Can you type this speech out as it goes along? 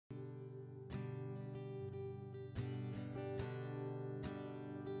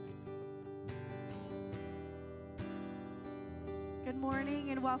Good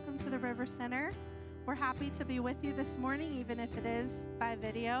morning and welcome to the River Center. We're happy to be with you this morning, even if it is by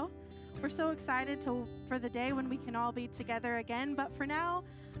video. We're so excited for the day when we can all be together again. But for now,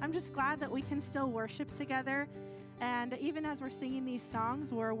 I'm just glad that we can still worship together. And even as we're singing these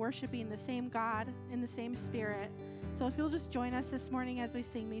songs, we're worshiping the same God in the same Spirit. So if you'll just join us this morning as we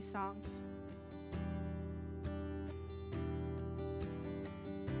sing these songs.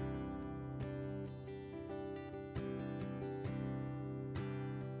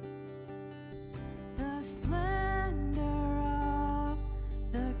 The splendor of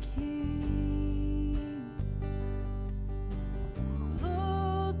the King,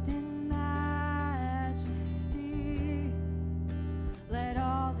 clothed in majesty, let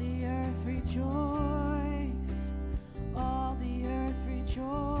all the earth rejoice, all the earth rejoice.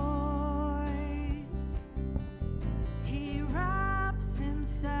 He wraps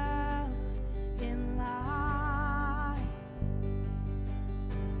himself in light,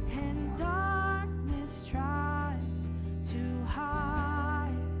 and darkness tries to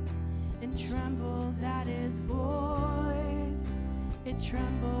hide, and trembles at his voice. It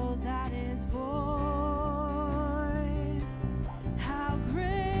trembles at his voice. How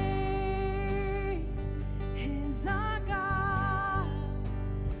great is our God?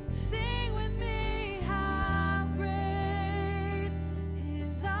 Sing with me. How great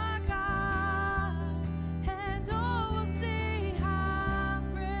is our God? And oh, we'll see how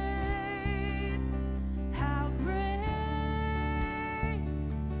great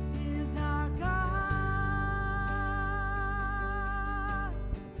is our God.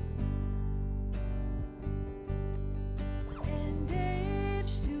 And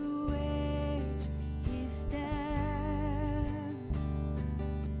age to age he stands,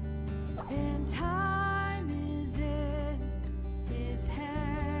 and time is in his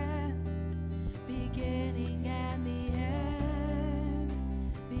hands, beginning and the end,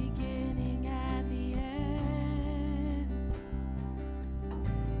 beginning and the end.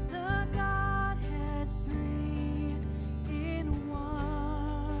 The Godhead three in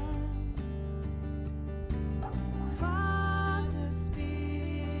one, Father,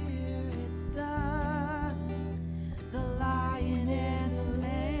 Spirit, Son, the Lion and the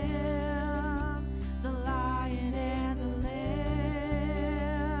Lamb, the Lion and the Lamb.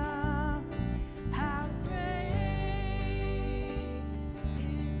 How great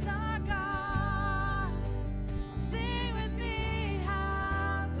is our God? Sing with me.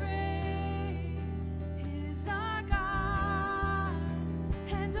 How great is our God?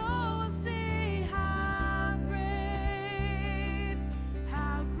 And oh, we'll see how great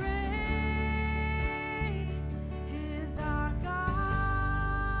is our God.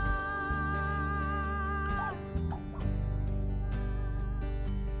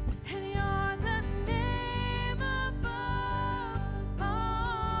 And you're the name above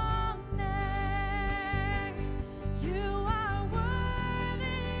all names. You are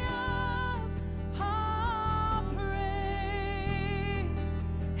worthy of all praise.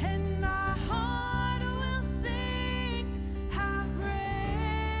 And my heart will sing, how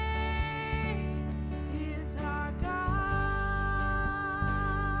great is our God.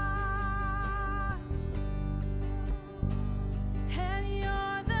 And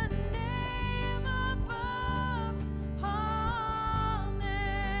you're the name above all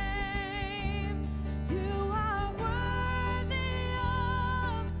names. You are worthy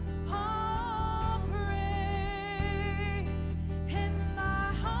of all praise. And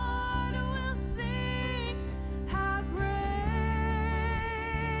my heart will sing, how great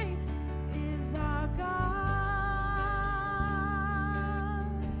is our God.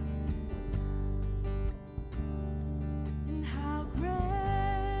 And how great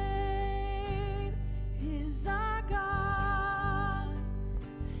is our God?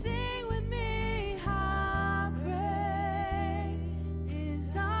 Sing with me. How great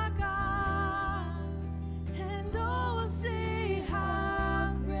is our God? And oh, we'll see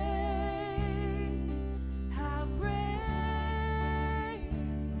how great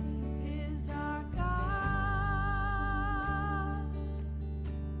is our God.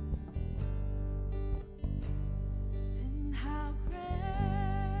 And how great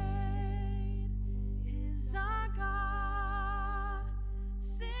is our God?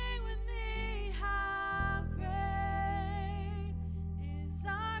 Sing with me. How great is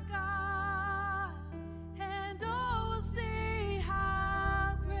our God? And oh, we'll see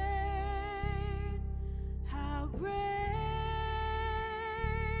how great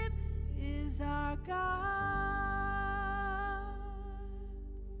is our God.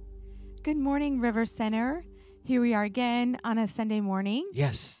 Good morning, River Center. Here we are again on a Sunday morning.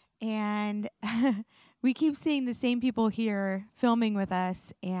 Yes. And We keep seeing the same people here filming with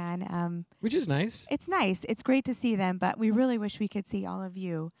us, and which is nice. It's nice. It's great to see them, but we really wish we could see all of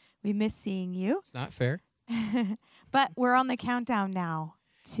you. We miss seeing you. It's not fair. But we're on the countdown now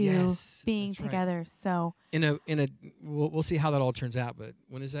to being together. Right. So we'll see how that all turns out. But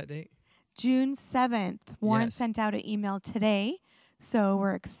when is that date? June 7th. Warren sent out an email today, so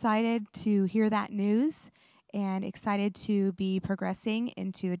we're excited to hear that news and excited to be progressing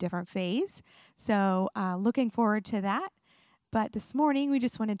into a different phase. So looking forward to that. But this morning, we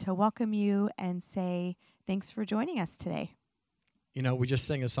just wanted to welcome you and say thanks for joining us today. You know, we just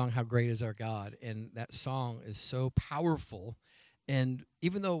sang a song, How Great Is Our God, and that song is so powerful. And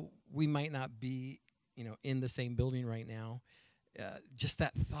even though we might not be, in the same building right now, just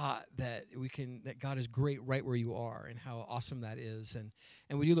that thought that that God is great right where you are, and how awesome that is. And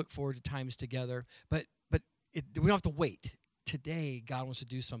we do look forward to times together, but we don't have to wait. Today, God wants to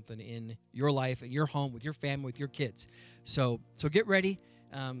do something in your life, in your home, with your family, with your kids. So get ready.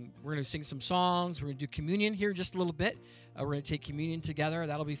 We're going to sing some songs. We're going to do communion here in just a little bit. We're going to take communion together.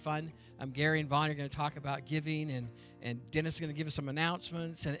 That'll be fun. Gary and Vaughn are going to talk about giving, and Dennis is going to give us some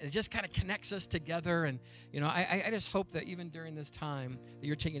announcements, and it just kind of connects us together. And, I just hope that even during this time that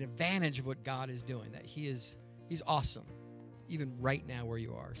you're taking advantage of what God is doing, that He's awesome, even right now where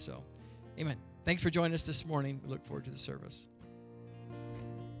you are. So, amen. Thanks for joining us this morning. We look forward to the service.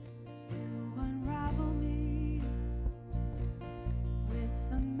 You unravel me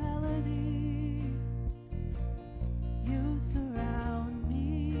with a melody. You surround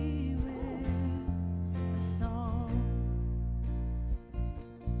me with a song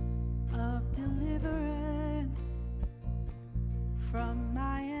of deliverance from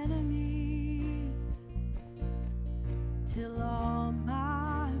my enemies, till all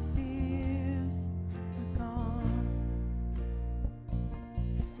my fears are gone.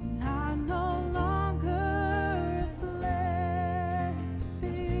 And I'm no longer a slave to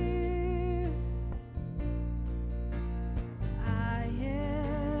fear. I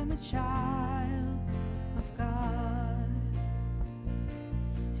am a child of God,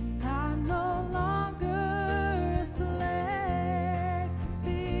 and I'm no longer a slave to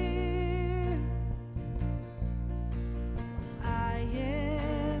fear. I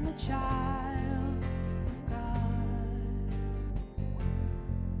am a child of God.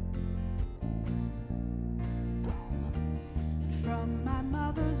 And from my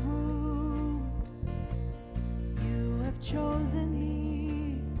mother's womb, you have chosen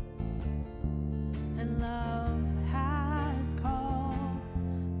me, and love has called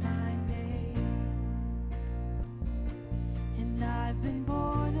my name. And I've been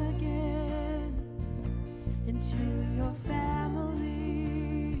born again into your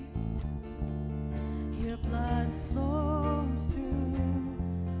family. Your blood flows through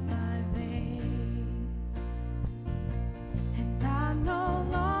my veins, and I'm no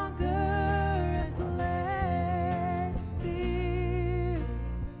longer a slave to fear.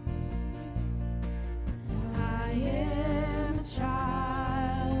 I am a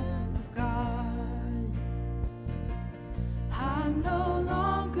child of God. I'm no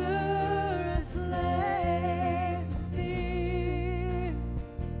longer a slave to fear.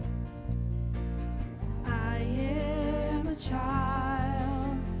 I am a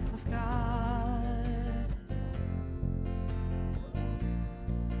child of God.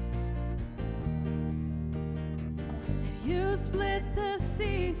 And you split the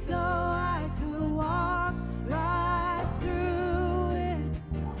sea so I could walk right through it.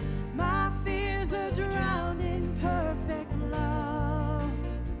 My fears are drowned in perfect love.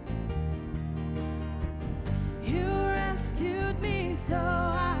 You rescued me so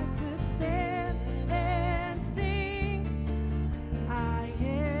I could stand and sing. I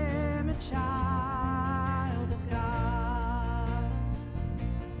am a child of God.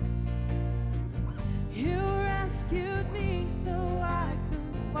 You rescued me so I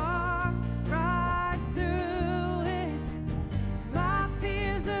could walk right through it. My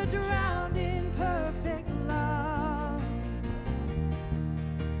fears are drowned in perfect love.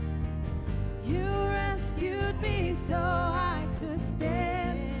 You rescued me so I could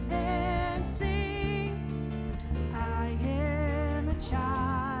stand and sing. I am a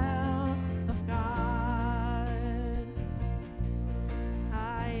child of God.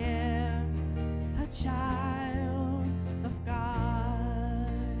 I am a child of God.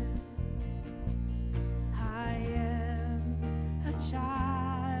 I am a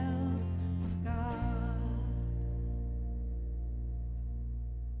child of God.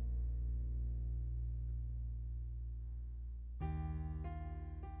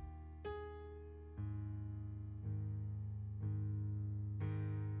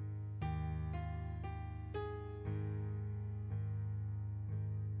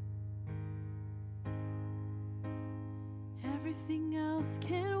 everything else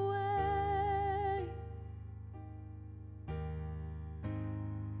can wait.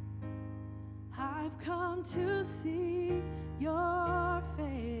 I've come to seek your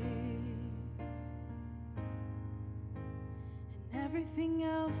face, and everything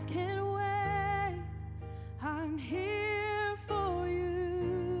else can wait. I'm here for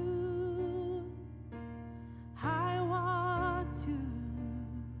you. I want to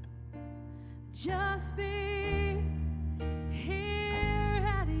just be here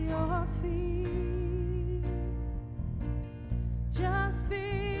at your feet. Just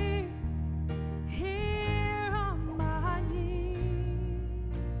be here on my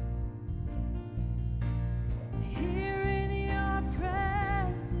knees. Here in your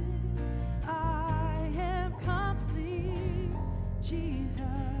presence, I am complete. Jesus,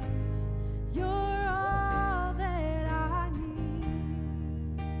 you're all that I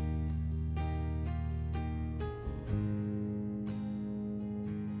need.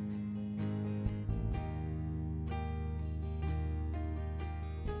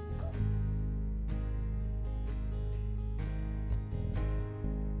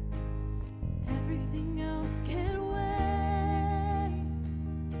 Everything else can wait.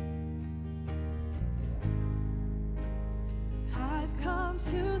 I've come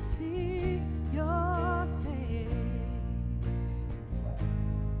to see your face,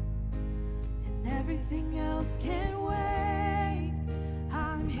 and everything else can wait.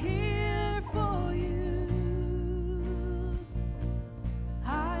 I'm here for you.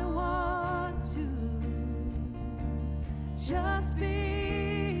 I want to just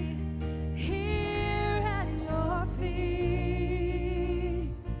be here at your feet.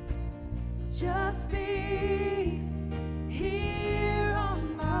 Just be here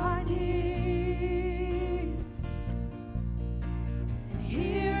on my knees. And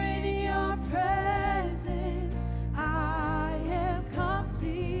here in your presence, I am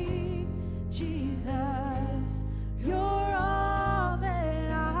complete. Jesus, you're all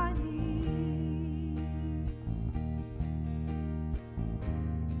that I need.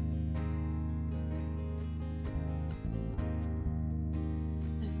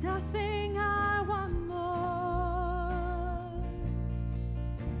 There's nothing I want more,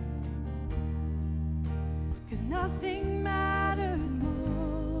 'cause nothing matters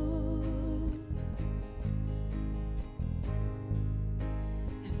more.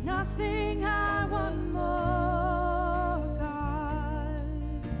 There's nothing I want more, God,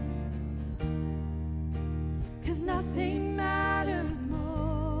 'cause nothing matters more.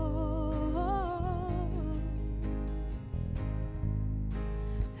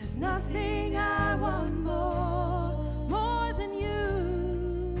 There's nothing I want more than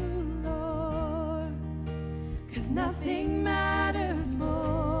you, Lord, 'cause nothing matters more.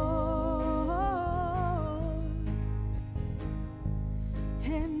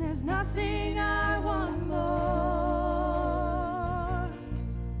 And there's nothing I want more,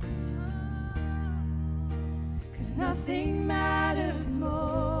 'cause nothing matters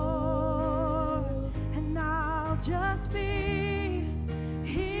more. And I'll just be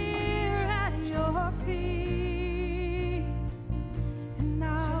here at your feet, and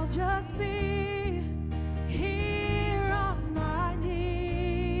I'll just be here on my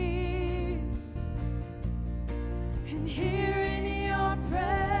knees. And here in your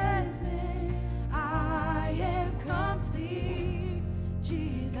presence, I am complete.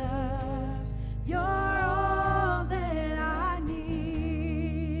 Jesus, you're all that I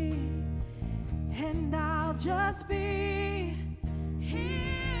need. And I'll just be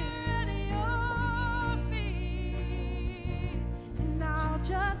here at your feet, and I'll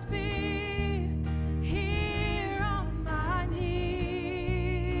just be here on my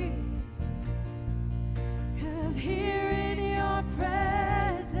knees. 'Cause here in your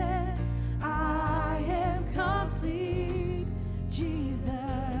presence, I am complete.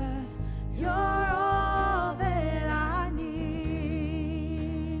 Jesus, you're all that I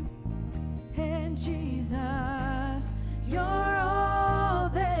need. And Jesus, you're all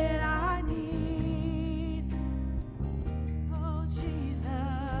that I need. Oh,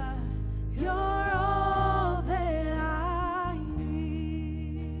 Jesus, you're all that I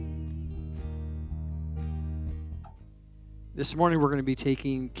need. This morning we're going to be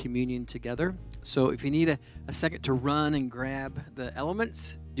taking communion together. So if you need a second to run and grab the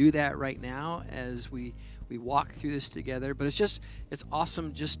elements, do that right now as we walk through this together. But it's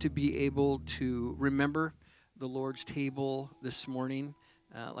awesome just to be able to remember the Lord's table this morning.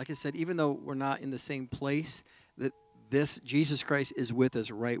 Like I said, even though we're not in the same place, that this Jesus Christ is with us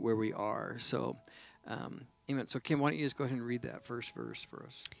right where we are. So, amen. So Kim, why don't you just go ahead and read that first verse for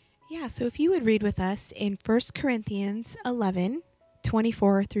us? Yeah, so if you would read with us in 1 Corinthians 11,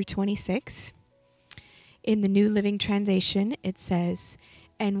 24 through 26. In the New Living Translation, it says,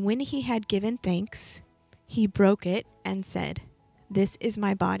 "And when he had given thanks, he broke it and said, 'This is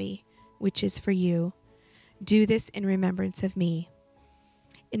my body, which is for you. Do this in remembrance of me.'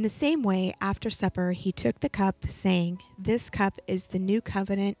 In the same way, after supper, he took the cup, saying, 'This cup is the new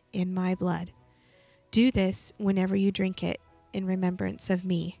covenant in my blood. Do this whenever you drink it in remembrance of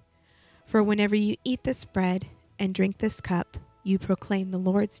me. For whenever you eat this bread and drink this cup, you proclaim the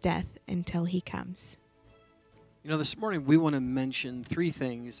Lord's death until he comes.'" You know, this morning we want to mention three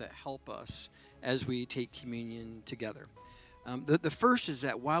things that help us as we take communion together. The first is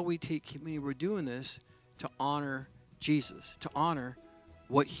that while we take communion, we're doing this to honor Jesus, to honor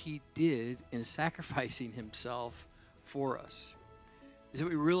what he did in sacrificing himself for us. Is that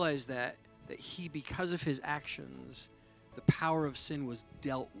we realize that he, because of his actions, the power of sin was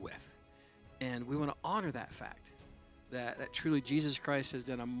dealt with. And we want to honor that fact, that truly Jesus Christ has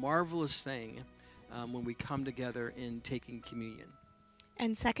done a marvelous thing when we come together in taking communion.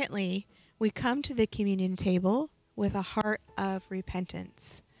 And secondly, we come to the communion table with a heart of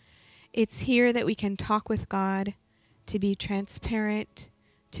repentance. It's here that we can talk with God, to be transparent,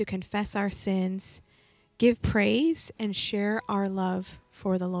 to confess our sins, give praise, and share our love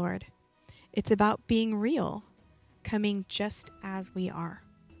for the Lord. It's about being real, coming just as we are.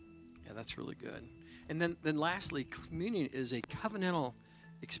 Yeah, that's really good. And then lastly, communion is a covenantal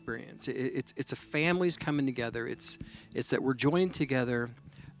experience. It's a family's coming together. It's that we're joining together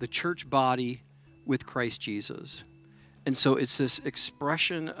the church body with Christ Jesus. And so it's this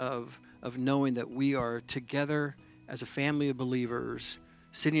expression of knowing that we are together as a family of believers,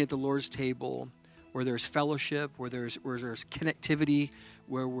 sitting at the Lord's table, where there's fellowship, where there's connectivity,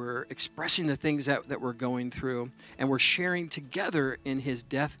 where we're expressing the things that we're going through, and we're sharing together in his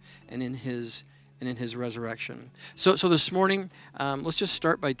death and in his resurrection. So this morning, let's just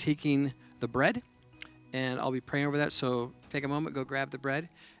start by taking the bread, and I'll be praying over that. So take a moment, go grab the bread,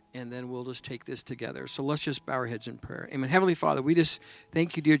 and then we'll just take this together. So let's just bow our heads in prayer. Amen. Heavenly Father, we just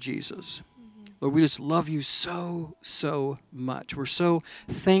thank you, dear Jesus. Lord, we just love you so, so much. We're so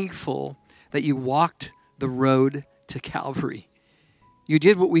thankful that you walked the road to Calvary. You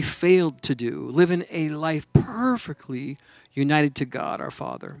did what we failed to do, living a life perfectly united to God, our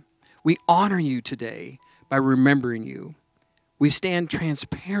Father. We honor you today by remembering you. We stand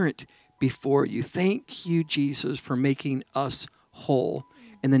transparent before you. Thank you, Jesus, for making us whole.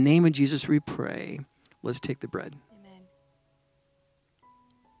 In the name of Jesus, we pray. Let's take the bread. Amen.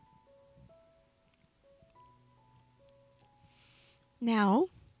 Now,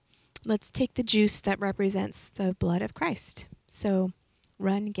 let's take the juice that represents the blood of Christ. So,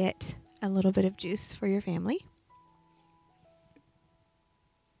 run, get a little bit of juice for your family.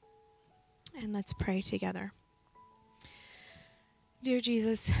 And let's pray together. Dear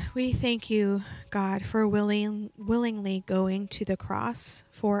Jesus, we thank you, God, for willingly going to the cross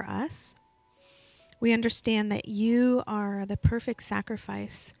for us. We understand that you are the perfect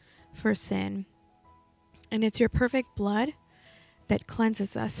sacrifice for sin, and it's your perfect blood that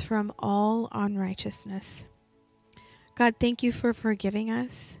cleanses us from all unrighteousness. God, thank you for forgiving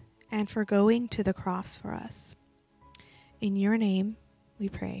us and for going to the cross for us. In your name, we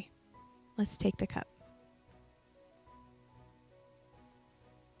pray. Let's take the cup.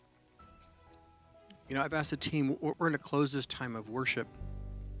 You know, I've asked the team, we're going to close this time of worship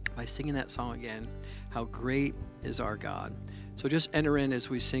by singing that song again, How Great is Our God. So just enter in as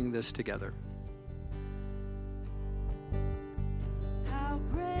we sing this together. How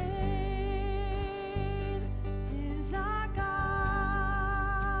great is our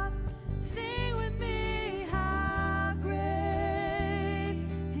God. Sing with me, how great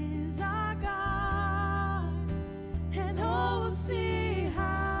is our God. And all will see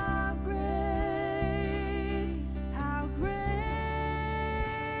how great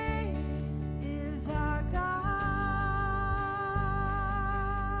is our God.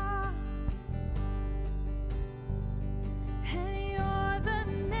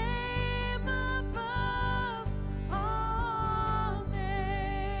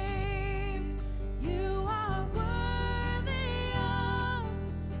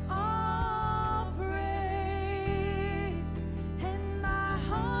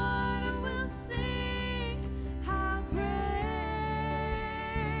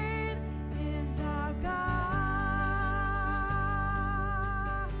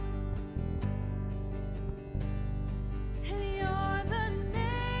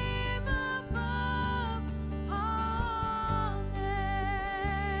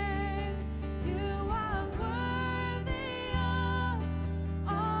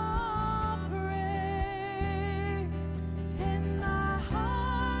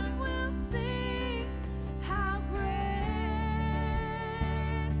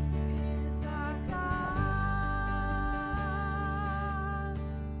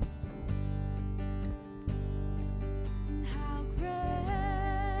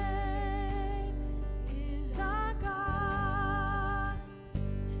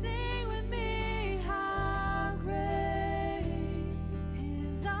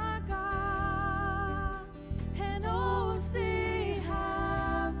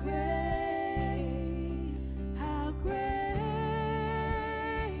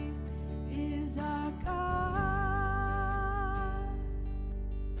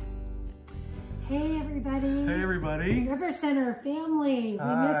 Hey, everybody. Hey, everybody. River Center family.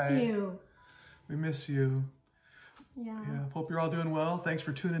 We miss you. We miss you. Yeah. Hope you're all doing well. Thanks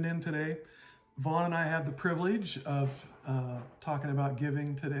for tuning in today. Vaughn and I have the privilege of talking about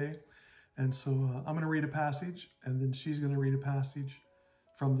giving today. And so I'm going to read a passage, and then she's going to read a passage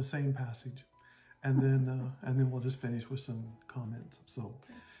from the same passage. And then we'll just finish with some comments. So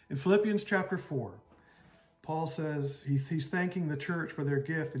in Philippians chapter 4, Paul says, he's thanking the church for their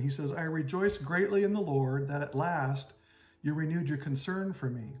gift, and he says, I rejoice greatly in the Lord that at last you renewed your concern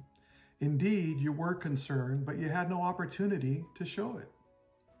for me. Indeed, you were concerned, but you had no opportunity to show it.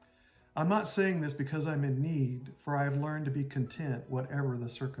 I'm not saying this because I'm in need, for I have learned to be content whatever the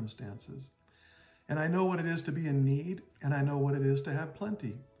circumstances. And I know what it is to be in need, and I know what it is to have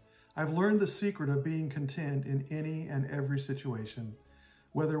plenty. I've learned the secret of being content in any and every situation,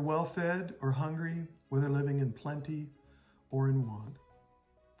 whether well-fed or hungry, whether living in plenty or in want.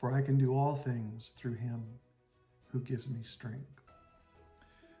 For I can do all things through him who gives me strength.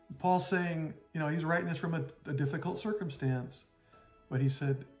 Paul's saying, he's writing this from a difficult circumstance, but he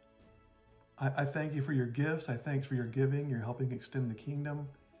said, I thank you for your gifts. I thank you for your giving. You're helping extend the kingdom.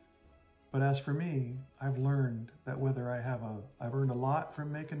 But as for me, I've learned that whether I've earned a lot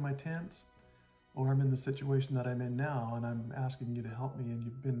from making my tents, or I'm in the situation that I'm in now, and I'm asking you to help me,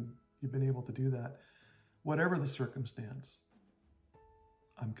 and you've been able to do that. Whatever the circumstance,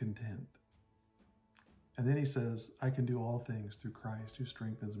 I'm content. And then he says, I can do all things through Christ who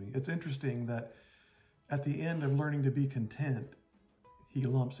strengthens me. It's interesting that at the end of learning to be content, he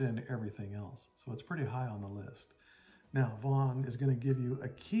lumps in everything else. So it's pretty high on the list. Now, Vaughn is going to give you a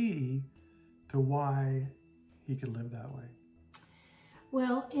key to why he could live that way.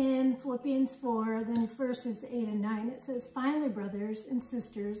 Well, in Philippians 4, then verses 8 and 9, it says, finally, brothers and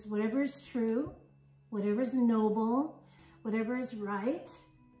sisters, whatever is true, whatever is noble, whatever is right,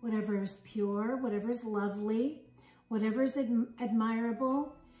 whatever is pure, whatever is lovely, whatever is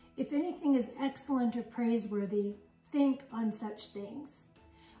admirable, if anything is excellent or praiseworthy, think on such things.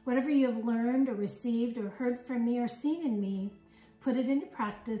 Whatever you have learned or received or heard from me or seen in me, put it into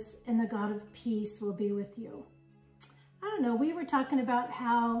practice, and the God of peace will be with you. I don't know, we were talking about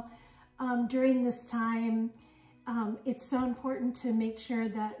how during this time, it's so important to make sure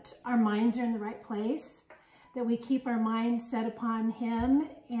that our minds are in the right place, that we keep our minds set upon him.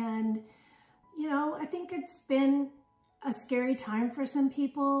 And, I think it's been a scary time for some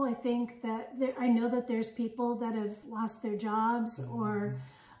people. I think that I know that there's people that have lost their jobs or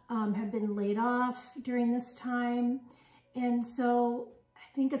have been laid off during this time. And so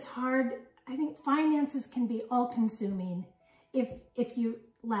I think it's hard. I think finances can be all-consuming if you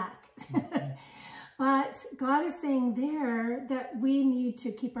lack. But God is saying there that we need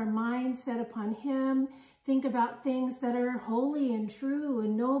to keep our minds set upon him, think about things that are holy and true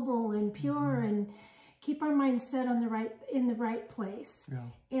and noble and pure, and keep our minds set on in the right place. Yeah.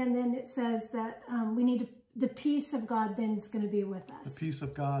 And then it says that we need the peace of God then is going to be with us. The peace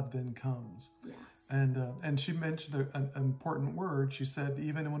of God then comes. Yes. And she mentioned an important word. She said,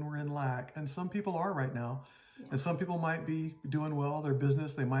 even when we're in lack, and some people are right now, and some people might be doing well, their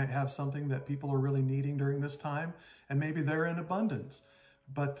business, they might have something that people are really needing during this time, and maybe they're in abundance.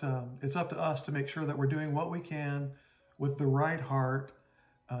 But it's up to us to make sure that we're doing what we can with the right heart,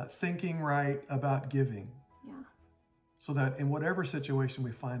 thinking right about giving. Yeah. So that in whatever situation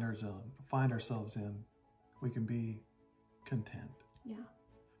we find ourselves in, we can be content. Yeah.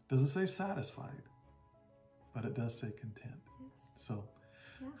 Doesn't say satisfied, but it does say content. Yes. So,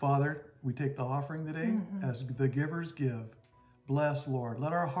 Father, we take the offering today as the givers give. Bless, Lord.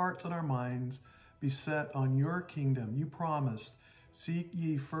 Let our hearts and our minds be set on your kingdom. You promised, seek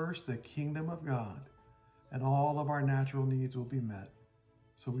ye first the kingdom of God, and all of our natural needs will be met.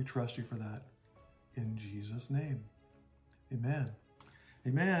 So we trust you for that. In Jesus' name, amen.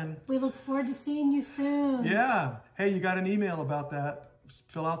 Amen. We look forward to seeing you soon. Yeah. Hey, you got an email about that. Just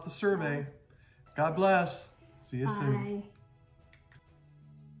fill out the survey. God bless. See you soon.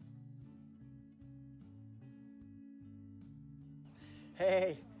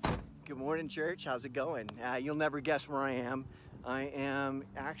 Hey, good morning, church. How's it going? You'll never guess where I am. I am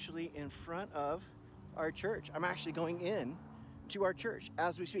actually in front of our church. I'm actually going in to our church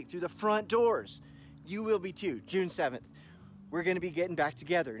as we speak, through the front doors. You will be too, June 7th. We're going to be getting back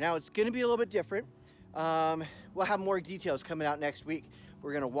together. Now, it's going to be a little bit different. We'll have more details coming out next week.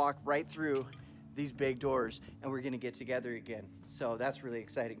 We're going to walk right through these big doors, and we're going to get together again. So that's really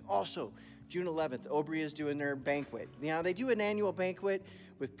exciting. Also, June 11th, Obria is doing their banquet. Now, they do an annual banquet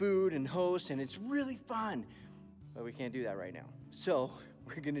with food and hosts, and it's really fun. But we can't do that right now. So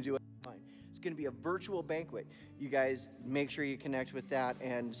we're going to do it online. It's going to be a virtual banquet. You guys make sure you connect with that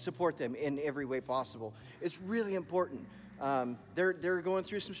and support them in every way possible. It's really important. They're going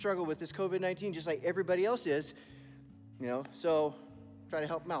through some struggle with this COVID-19, just like everybody else is, so try to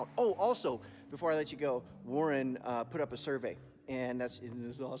help them out. Oh, also, before I let you go, Warren put up a survey, and isn't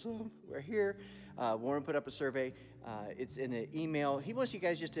this awesome? We're here. Warren put up a survey. It's in an email. He wants you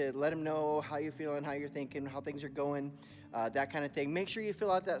guys just to let him know how you're feeling, how you're thinking, how things are going, that kind of thing. Make sure you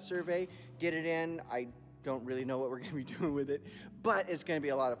fill out that survey, get it in. I don't really know what we're going to be doing with it, but it's going to be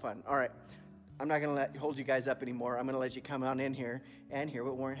a lot of fun. All right, I'm not going to hold you guys up anymore. I'm going to let you come on in here and hear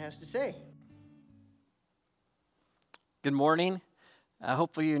what Warren has to say. Good morning.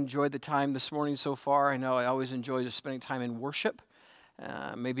 Hopefully you enjoyed the time this morning so far. I know I always enjoy just spending time in worship.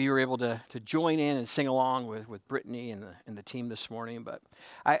 Maybe you were able to join in and sing along with Brittany and the team this morning. But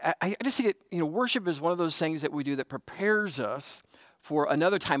I just think worship is one of those things that we do that prepares us for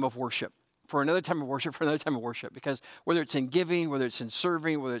another time of worship, because whether it's in giving, whether it's in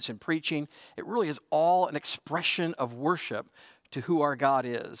serving, whether it's in preaching, it really is all an expression of worship to who our God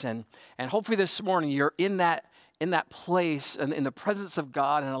is. And hopefully this morning you're in that place and in the presence of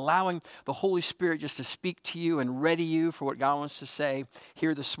God and allowing the Holy Spirit just to speak to you and ready you for what God wants to say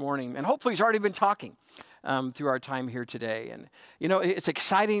here this morning. And hopefully he's already been talking through our time here today. And, it's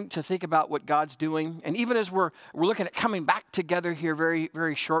exciting to think about what God's doing. And even as we're looking at coming back together here very,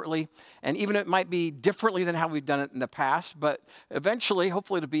 very shortly, and even it might be differently than how we've done it in the past, but eventually,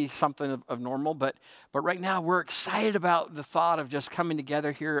 hopefully it'll be something of normal. But right now we're excited about the thought of just coming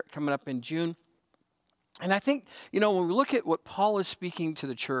together here coming up in June. And I think, when we look at what Paul is speaking to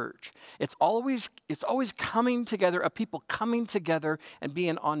the church, it's always coming together, of people coming together and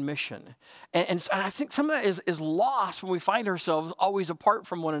being on mission. And I think some of that is lost when we find ourselves always apart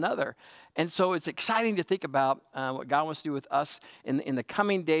from one another. And so it's exciting to think about what God wants to do with us in the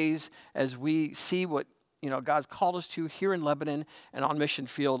coming days as we see what God's called us to here in Lebanon and on mission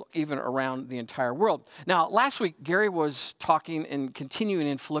field, even around the entire world. Now, last week, Gary was talking and continuing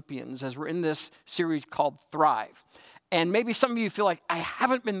in Philippians as we're in this series called Thrive. And maybe some of you feel like, I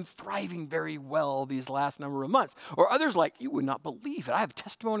haven't been thriving very well these last number of months. Or others like, you would not believe it. I have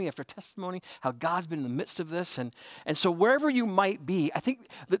testimony after testimony, how God's been in the midst of this. And so wherever you might be, I think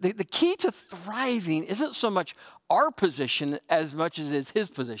the key to thriving isn't so much our position as much as it's his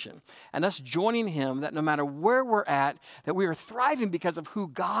position. And us joining him, that no matter where we're at, that we are thriving because of who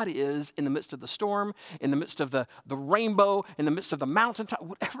God is in the midst of the storm, in the midst of the rainbow, in the midst of the mountaintop,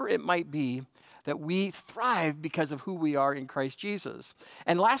 whatever it might be, that we thrive because of who we are in Christ Jesus.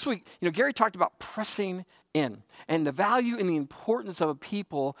 And last week, Gary talked about pressing in and the value and the importance of a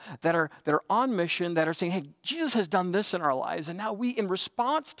people that are on mission, that are saying, hey, Jesus has done this in our lives, and now we, in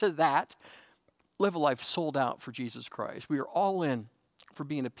response to that, live a life sold out for Jesus Christ. We are all in for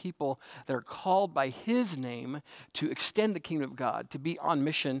being a people that are called by his name to extend the kingdom of God, to be on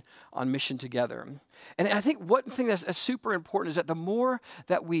mission together. And I think one thing that's super important is that the more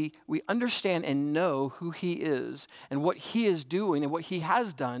that we understand and know who he is and what he is doing and what he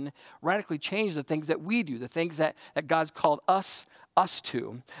has done, radically change the things that we do, the things that God's called us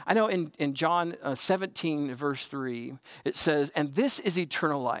to. I know in John 17, verse 3, it says, and this is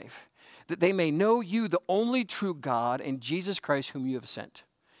eternal life, that they may know you, the only true God, and Jesus Christ whom you have sent.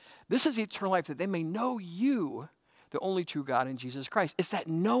 This is eternal life, that they may know you, the only true God, and Jesus Christ. It's that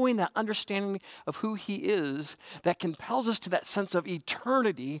knowing, that understanding of who he is that compels us to that sense of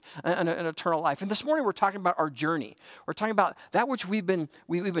eternity and eternal life. And this morning we're talking about our journey. We're talking about that which we've been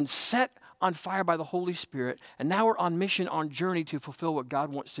set on fire by the Holy Spirit, and now we're on mission, on journey to fulfill what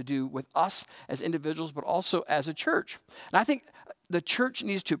God wants to do with us as individuals, but also as a church. And I think the church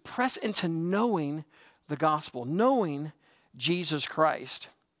needs to press into knowing the gospel, knowing Jesus Christ.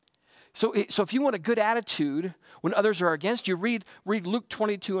 So if you want a good attitude when others are against you, read Luke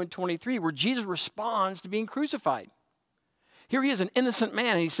 22 and 23, where Jesus responds to being crucified. Here he is, an innocent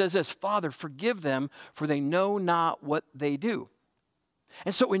man, and he says this, Father, forgive them, for they know not what they do.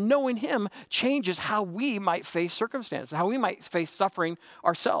 And so in knowing him changes how we might face circumstances, how we might face suffering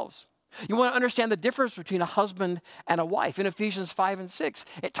ourselves. You want to understand the difference between a husband and a wife. In Ephesians 5 and 6,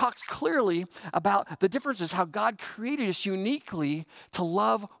 it talks clearly about the differences, how God created us uniquely to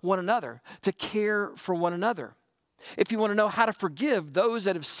love one another, to care for one another. If you want to know how to forgive those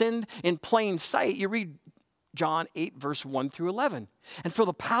that have sinned in plain sight, you read John 8, verse 1 through 11. And for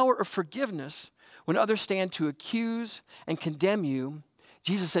the power of forgiveness, when others stand to accuse and condemn you,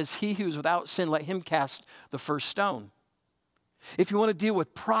 Jesus says, he who is without sin, let him cast the first stone. If you want to deal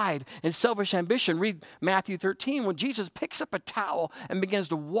with pride and selfish ambition, read Matthew 13, when Jesus picks up a towel and begins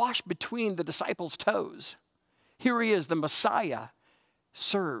to wash between the disciples' toes. Here he is, the Messiah,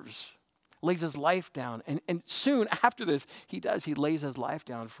 serves, lays his life down. And soon after this, he lays his life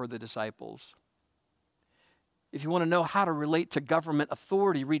down for the disciples. If you want to know how to relate to government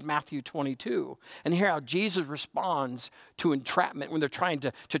authority, read Matthew 22 and hear how Jesus responds to entrapment when they're trying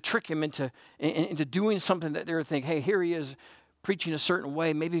to trick him into doing something that they're thinking, hey, here he is preaching a certain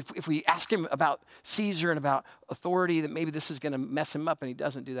way. Maybe if we ask him about Caesar and about authority, that maybe this is going to mess him up, and he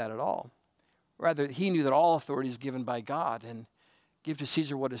doesn't do that at all. Rather, he knew that all authority is given by God, and give to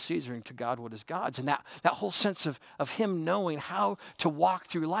Caesar what is Caesar and to God what is God's. And that whole sense of him knowing how to walk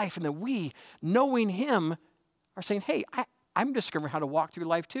through life, and then we, knowing him, are saying, hey, I'm discovering how to walk through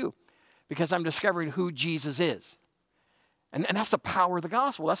life too, because I'm discovering who Jesus is. And that's the power of the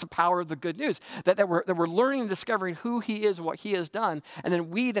gospel. That's the power of the good news, that we're learning and discovering who he is and what he has done, and then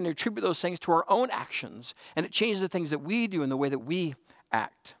we then attribute those things to our own actions, and it changes the things that we do and the way that we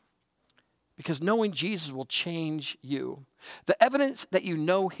act. Because knowing Jesus will change you. The evidence that you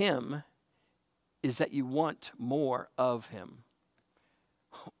know him is that you want more of him.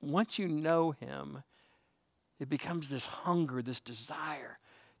 Once you know him, it becomes this hunger, this desire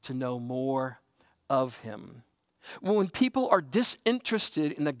to know more of him. When people are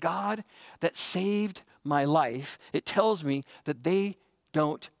disinterested in the God that saved my life, it tells me that they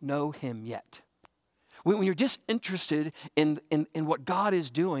don't know him yet. When you're disinterested in what God is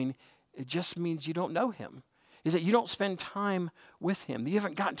doing, it just means you don't know him. Is that you don't spend time with him. You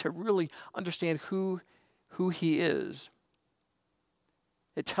haven't gotten to really understand who he is.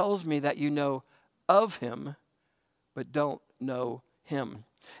 It tells me that you know of him, but don't know him.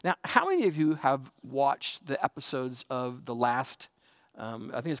 Now, how many of you have watched the episodes of The Last, I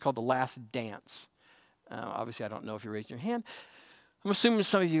think it's called The Last Dance? Obviously, I don't know if you're raising your hand. I'm assuming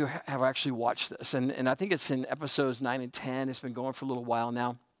some of you have actually watched this, and I think it's in episodes 9 and 10. It's been going for a little while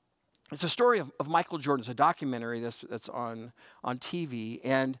now. It's a story of Michael Jordan. It's a documentary that's on TV,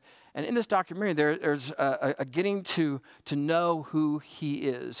 and in this documentary, there's a getting to know who he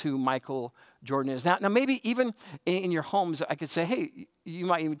is, who Michael Jordan is. Now maybe even in your homes, I could say, hey, you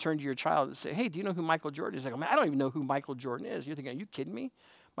might even turn to your child and say, hey, do you know who Michael Jordan is? Like, I don't even know who Michael Jordan is. You're thinking, are you kidding me?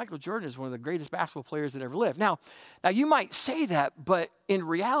 Michael Jordan is one of the greatest basketball players that ever lived. Now you might say that, but in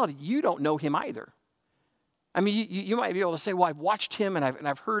reality, you don't know him either. I mean, you might be able to say, well, I've watched him and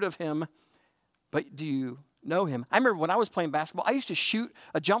I've heard of him, but do you know him? I remember when I was playing basketball, I used to shoot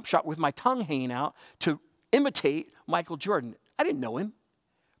a jump shot with my tongue hanging out to imitate Michael Jordan. I didn't know him,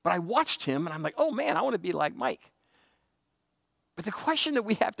 but I watched him and I'm like, oh man, I want to be like Mike. But the question that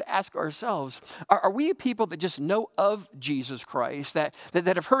we have to ask ourselves, are we people that just know of Jesus Christ, that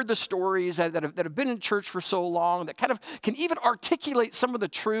have heard the stories, that have been in church for so long, that kind of can even articulate some of the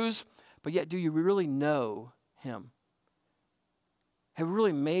truths, but yet do you really know him? Have we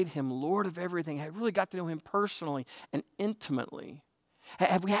really made him Lord of everything? Have we really got to know him personally and intimately?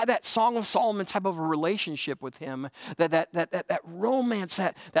 Have we had that Song of Solomon type of a relationship with him? That romance,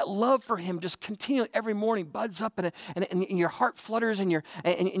 that love for him just continually every morning buds up and your heart flutters and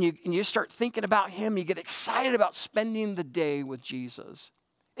you start thinking about him. You get excited about spending the day with Jesus.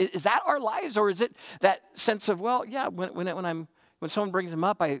 Is that our lives, or is it that sense of, well, yeah, when someone brings him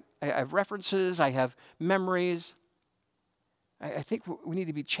up, I have references, I have memories. I think we need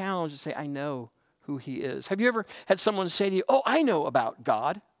to be challenged to say, I know who he is. Have you ever had someone say to you, oh, I know about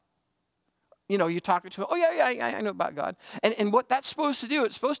God? You know, you're talking to him, oh, yeah, I know about God. And what that's supposed to do,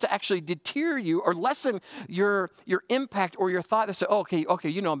 it's supposed to actually deter you or lessen your impact or your thought that say, oh, okay,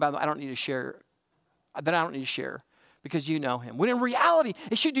 you know about him, I don't need to share. Then I don't need to share because you know him. When in reality,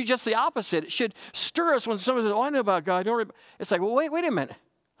 it should do just the opposite. It should stir us when someone says, oh, I know about God. It's like, well, wait a minute.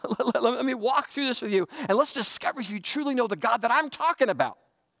 Let me walk through this with you, and let's discover if you truly know the God that I'm talking about.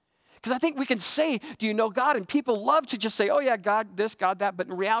 Because I think we can say, do you know God? And people love to just say, oh yeah, God this, God that, but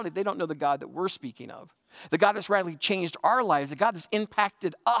in reality, they don't know the God that we're speaking of. The God that's radically changed our lives, the God that's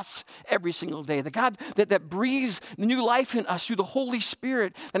impacted us every single day, the God that breathes new life in us through the Holy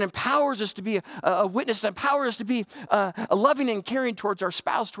Spirit, that empowers us to be a witness, that empowers us to be a loving and caring towards our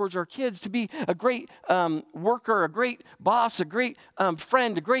spouse, towards our kids, to be a great worker, a great boss, a great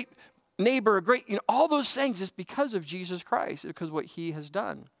friend, a great neighbor, a great, all those things is because of Jesus Christ, because of what he has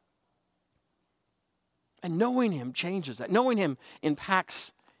done. And knowing him changes that. Knowing him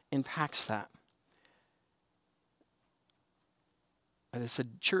impacts that. And I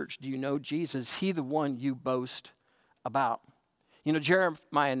said, church, do you know Jesus? Is he the one you boast about? You know,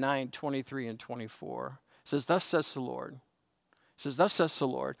 Jeremiah 9:23 and 24 says, thus says the Lord. It says, thus says the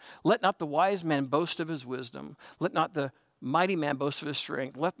Lord, let not the wise man boast of his wisdom. Let not the mighty man boast of his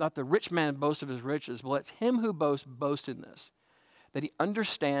strength. Let not the rich man boast of his riches. But let him who boasts boast in this, that he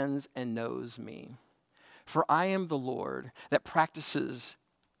understands and knows me. For I am the Lord that practices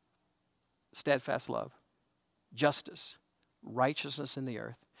steadfast love, justice, righteousness in the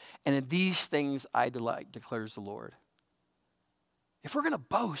earth. And in these things I delight, declares the Lord. If we're going to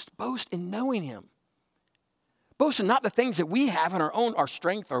boast in knowing him. Boast in not the things that we have in our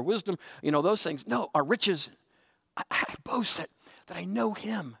strength, our wisdom, those things. No, our riches. I boast that I know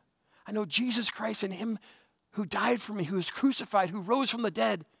him. I know Jesus Christ and him who died for me, who was crucified, who rose from the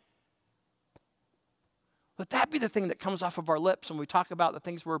dead. Let that be the thing that comes off of our lips when we talk about the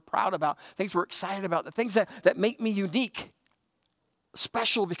things we're proud about, things we're excited about, the things that make me unique,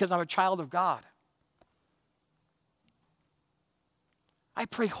 special because I'm a child of God. I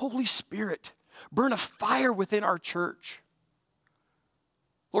pray, Holy Spirit, burn a fire within our church.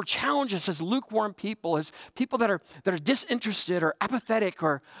 Lord, challenge us as lukewarm people, as people that are disinterested or apathetic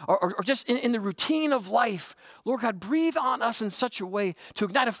or just in the routine of life. Lord God, breathe on us in such a way to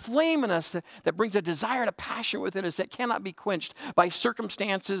ignite a flame in us that brings a desire and a passion within us that cannot be quenched by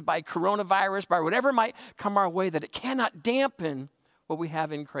circumstances, by coronavirus, by whatever might come our way, that it cannot dampen what we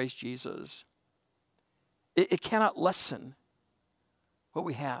have in Christ Jesus. It cannot lessen what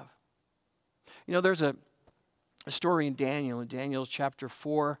we have. There's a story in Daniel's chapter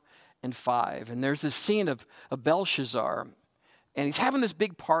 4 and 5. And there's this scene of Belshazzar. And he's having this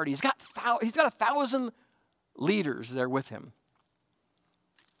big party. He's got 1,000 leaders there with him.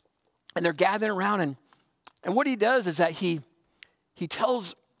 And they're gathering around. And what he does is that he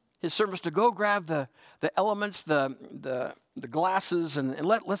tells his servants to go grab the elements, the glasses, and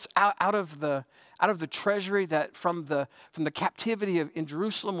let's out of the treasury that from the captivity in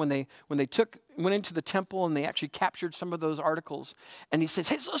Jerusalem when they went into the temple and they actually captured some of those articles. And he says,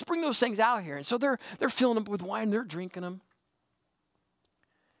 hey, let's bring those things out here. And so they're filling them with wine, they're drinking them.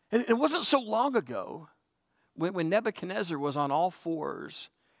 And it wasn't so long ago when Nebuchadnezzar was on all fours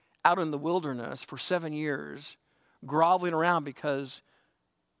out in the wilderness for 7 years, groveling around because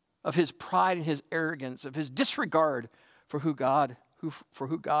of his pride and his arrogance, of his disregard for who God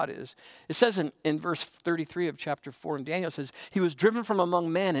is. It says in verse 33 of chapter 4 in Daniel, it says, he was driven from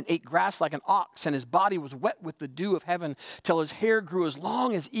among men and ate grass like an ox, and his body was wet with the dew of heaven till his hair grew as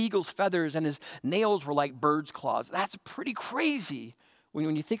long as eagle's feathers and his nails were like bird's claws. That's pretty crazy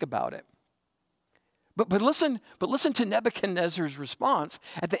when you think about it. But listen to Nebuchadnezzar's response.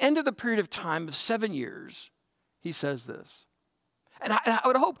 At the end of the period of time of 7 years, he says this. And I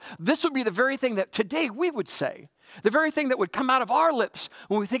would hope this would be the very thing that today we would say, the very thing that would come out of our lips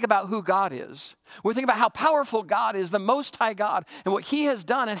when we think about who God is. When we think about how powerful God is, the Most High God, and what he has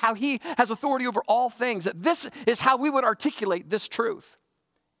done and how he has authority over all things, that this is how we would articulate this truth.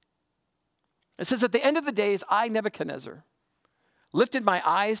 It says, at the end of the days, I, Nebuchadnezzar, lifted my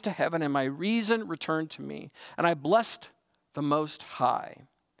eyes to heaven and my reason returned to me, and I blessed the Most High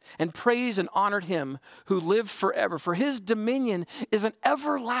and praised and honored him who lived forever. For his dominion is an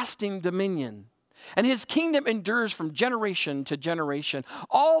everlasting dominion, and his kingdom endures from generation to generation.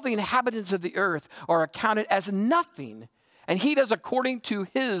 All the inhabitants of the earth are accounted as nothing, and he does according to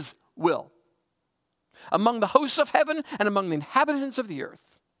his will among the hosts of heaven and among the inhabitants of the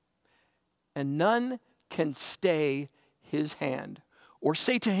earth. And none can stay his hand or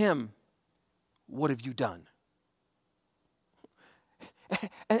say to him, what have you done?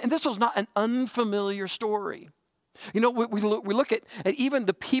 And this was not an unfamiliar story. We look at even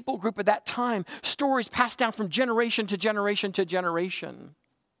the people group at that time, stories passed down from generation to generation to generation.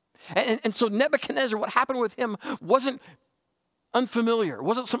 And so Nebuchadnezzar, what happened with him wasn't unfamiliar. It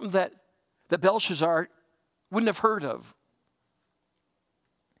wasn't something that Belshazzar wouldn't have heard of.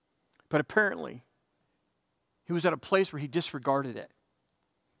 But apparently, he was at a place where he disregarded it.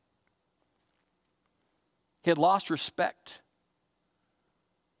 He had lost respect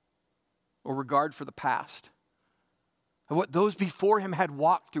or regard for the past, of what those before him had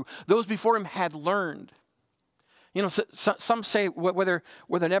walked through, those before him had learned. Some say whether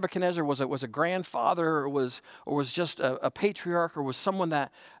Nebuchadnezzar was a grandfather or was just a patriarch or was someone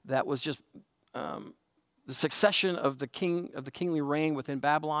that was just the succession of the kingly reign within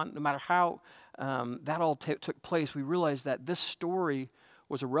Babylon. No matter how that all took place, we realize that this story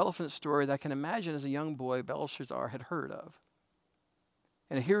was a relevant story that I can imagine as a young boy Belshazzar had heard of.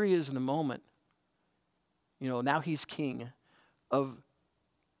 And here he is in the moment. Now he's king of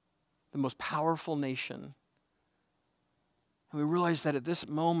the most powerful nation. And we realize that at this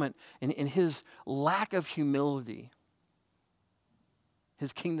moment, in his lack of humility,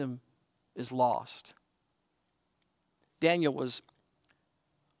 his kingdom is lost. Daniel was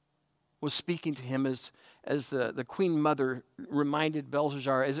was speaking to him as the queen mother reminded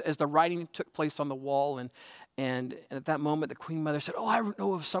Belshazzar, as the writing took place on the wall. And at that moment, the queen mother said, "Oh, I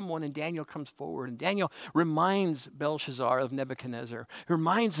know of someone." And Daniel comes forward. And Daniel reminds Belshazzar of Nebuchadnezzar. He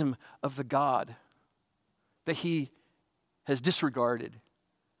reminds him of the God that he has disregarded.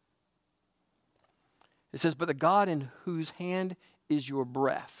 It says, "But the God in whose hand is your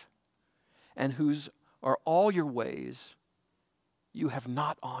breath, and whose are all your ways, you have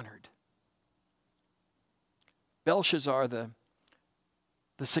not honored." Belshazzar, the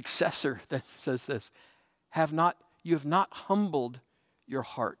successor, that says this, you have not humbled your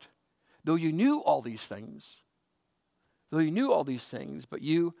heart, though you knew all these things, but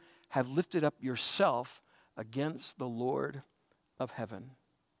you have lifted up yourself against the Lord of heaven.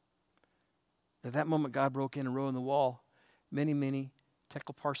 At that moment, God broke in and wrote on the wall, "Many, many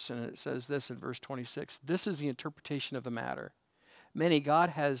tekel parsin," and it says this in verse 26. "This is the interpretation of the matter. Many,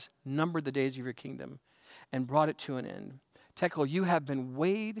 God has numbered the days of your kingdom and brought it to an end. Tekel, you have been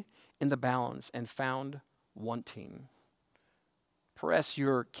weighed in the balance and found wanting. Peres,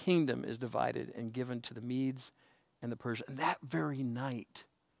 your kingdom is divided and given to the Medes and the Persians." And that very night,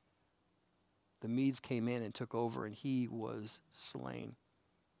 the Medes came in and took over, and he was slain.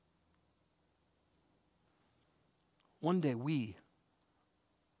 One day we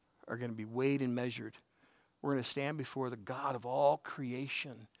are going to be weighed and measured. We're going to stand before the God of all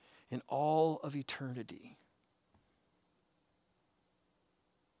creation in all of eternity.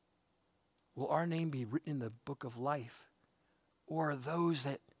 Will our name be written in the book of life? Or are those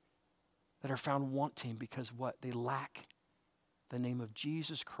that are found wanting because what? They lack the name of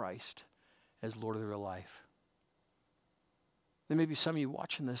Jesus Christ as Lord of their life. There may be some of you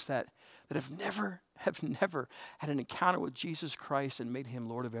watching this that have never had an encounter with Jesus Christ and made him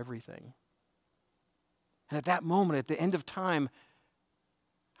Lord of everything. And at that moment, at the end of time,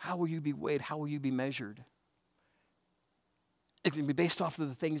 how will you be weighed? How will you be measured? It can be based off of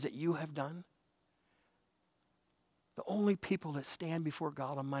the things that you have done. The only people that stand before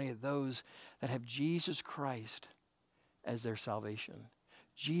God Almighty are those that have Jesus Christ as their salvation.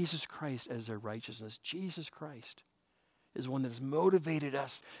 Jesus Christ as their righteousness. Jesus Christ is one that has motivated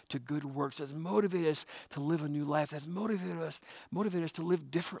us to good works, that's motivated us to live a new life, that's motivated us to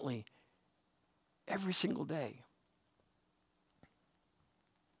live differently every single day.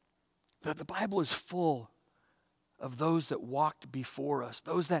 The Bible is full of those that walked before us,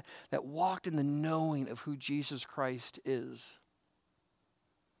 those that walked in the knowing of who Jesus Christ is.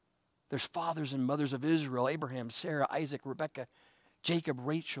 There's fathers and mothers of Israel: Abraham, Sarah, Isaac, Rebekah, Jacob,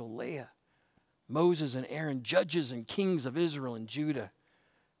 Rachel, Leah, Moses and Aaron, judges and kings of Israel and Judah.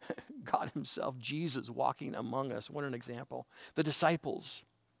 God himself, Jesus, walking among us. What an example. The disciples.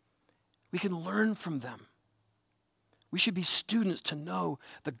 We can learn from them. We should be students to know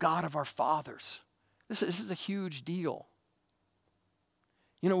the God of our fathers. This is a huge deal.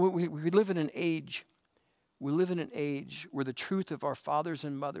 You know, we live in an age, where the truth of our fathers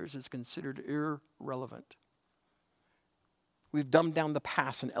and mothers is considered irrelevant. We've dumbed down the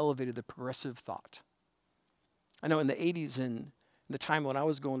past and elevated the progressive thought. I know in the 80s, in the time when I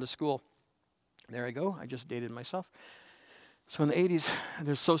was going to school, there I go, I just dated myself. So in the 80s,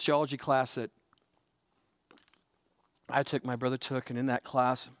 there's a sociology class that I took, my brother took, and in that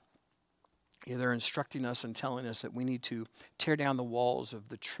class, they're instructing us and telling us that we need to tear down the walls of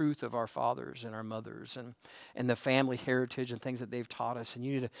the truth of our fathers and our mothers and the family heritage and things that they've taught us. And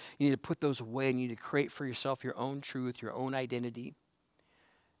you need to put those away, and you need to create for yourself your own truth, your own identity.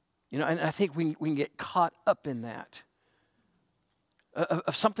 You know, and I think we can get caught up in that.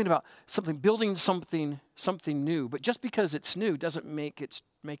 Of building something new. But just because it's new doesn't make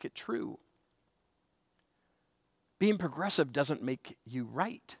it true. Being progressive doesn't make you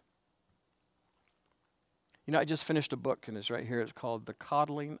right. You know, I just finished a book, and it's right here. It's called The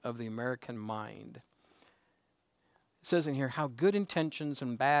Coddling of the American Mind. It says in here how good intentions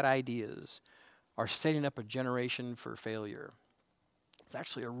and bad ideas are setting up a generation for failure. It's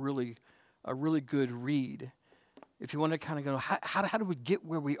actually a really good read. If you want to kind of go, how do we get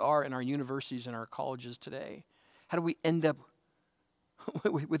where we are in our universities and our colleges today? How do we end up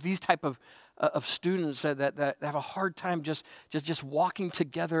with these type of students that have a hard time just walking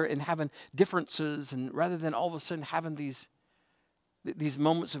together and having differences, and rather than all of a sudden having these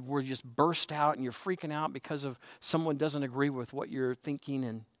moments of where you just burst out and you're freaking out because of someone doesn't agree with what you're thinking.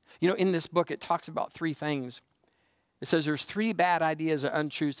 And you know, in this book it talks about three things. It says there's 3 bad ideas or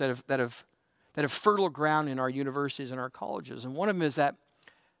untruths that have fertile ground in our universities and our colleges, and one of them is that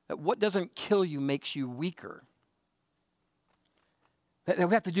what doesn't kill you makes you weaker. That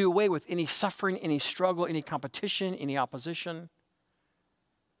we have to do away with any suffering, any struggle, any competition, any opposition.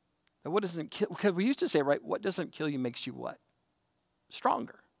 That what doesn't kill, because we used to say, right, what doesn't kill you makes you what?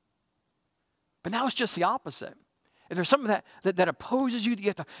 Stronger. But now it's just the opposite. If there's something that opposes you,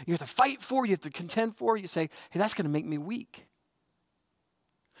 you have to fight for, you have to contend for, you say, hey, that's going to make me weak.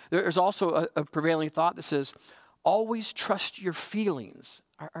 There's also a prevailing thought that says, always trust your feelings.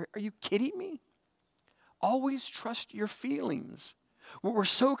 Are you kidding me? Always trust your feelings. We're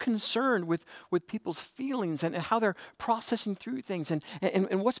so concerned with people's feelings and how they're processing through things and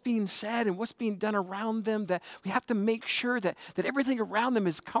what's being said and what's being done around them, that we have to make sure that everything around them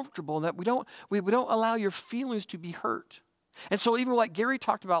is comfortable and that we don't allow your feelings to be hurt. And so even like Gary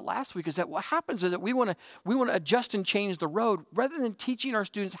talked about last week is that what happens is that we want to adjust and change the road rather than teaching our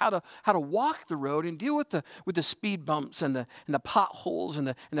students how to walk the road and deal with the speed bumps and the potholes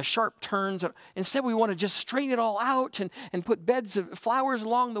and the sharp turns. Instead, we want to just straighten it all out and put beds of flowers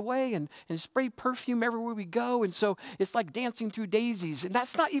along the way and spray perfume everywhere we go. And so it's like dancing through daisies. And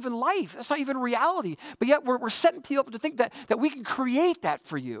that's not even life. That's not even reality. But yet we're setting people up to think that we can create that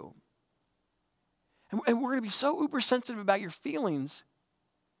for you. And we're going to be so uber sensitive about your feelings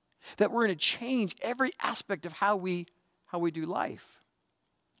that we're going to change every aspect of how we do life.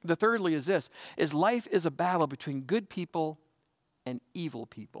 The thirdly is this, is life is a battle between good people and evil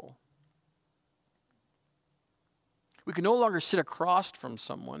people. We can no longer sit across from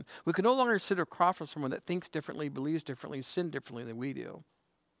someone. We can no longer sit across from someone that thinks differently, believes differently, sin differently than we do.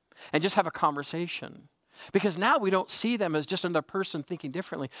 And just have a conversation. Because now we don't see them as just another person thinking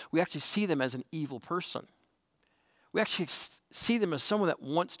differently. We actually see them as an evil person. We actually see them as someone that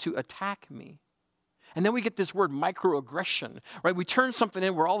wants to attack me. And then we get this word microaggression, right? We turn something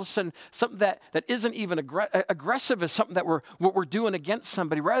in where all of a sudden something that isn't even aggressive is something that we're doing against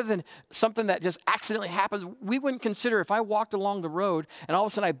somebody rather than something that just accidentally happens. We wouldn't consider if I walked along the road and all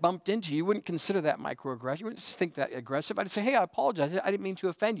of a sudden I bumped into you, you wouldn't consider that microaggression. You wouldn't think that aggressive. I'd say, hey, I apologize. I didn't mean to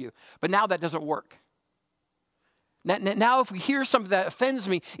offend you. But now that doesn't work. Now, if we hear something that offends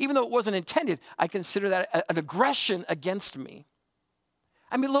me, even though it wasn't intended, I consider that an aggression against me.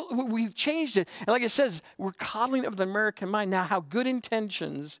 I mean, look, we've changed it. And like it says, we're coddling of the American mind. Now, how good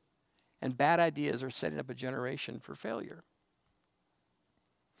intentions and bad ideas are setting up a generation for failure.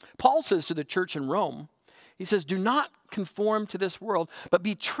 Paul says to the church in Rome, he says, do not conform to this world, but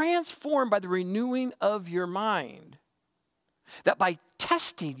be transformed by the renewing of your mind, that by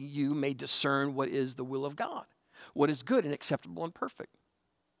testing you may discern what is the will of God, what is good and acceptable and perfect.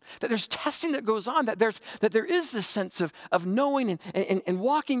 That there's testing that goes on, that there is this sense of knowing and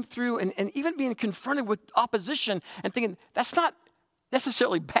walking through and even being confronted with opposition and thinking, that's not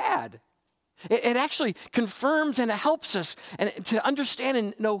necessarily bad. It actually confirms and it helps us and to understand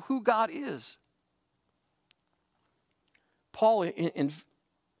and know who God is. Paul in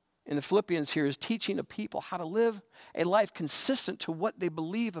the Philippians here is teaching the people how to live a life consistent to what they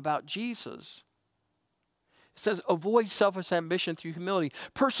believe about Jesus. It says, avoid selfish ambition through humility.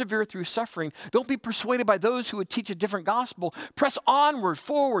 Persevere through suffering. Don't be persuaded by those who would teach a different gospel. Press onward,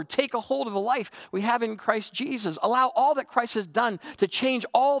 forward. Take a hold of the life we have in Christ Jesus. Allow all that Christ has done to change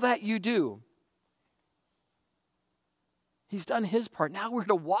all that you do. He's done his part. Now we're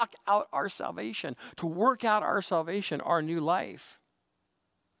to walk out our salvation, to work out our salvation, our new life.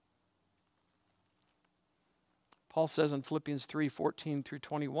 Paul says in Philippians 3:14 through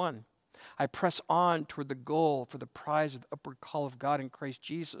 21, I press on toward the goal for the prize of the upward call of God in Christ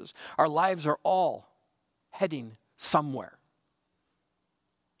Jesus. Our lives are all heading somewhere.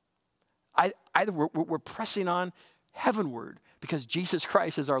 Either we're pressing on heavenward because Jesus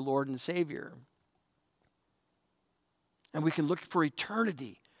Christ is our Lord and Savior. And we can look for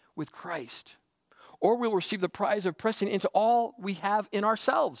eternity with Christ. Or we'll receive the prize of pressing into all we have in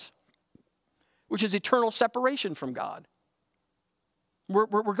ourselves, which is eternal separation from God.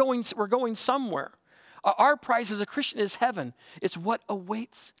 We're going somewhere. Our prize as a Christian is heaven. It's what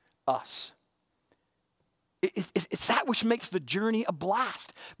awaits us. It's that which makes the journey a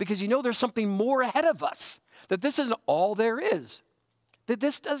blast because you know there's something more ahead of us, that this isn't all there is, that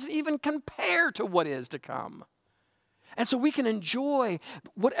this doesn't even compare to what is to come. And so we can enjoy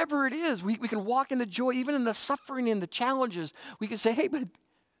whatever it is. We can walk in the joy, even in the suffering and the challenges. We can say, hey,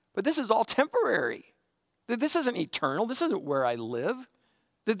 but this is all temporary. This isn't eternal. This isn't where I live.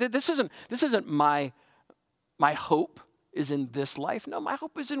 This isn't my hope is in this life. No, my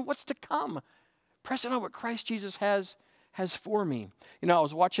hope is in what's to come. Pressing on what Christ Jesus has for me. You know, I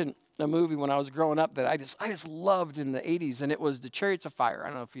was watching a movie when I was growing up that I just loved in the 80s, and it was The Chariots of Fire. I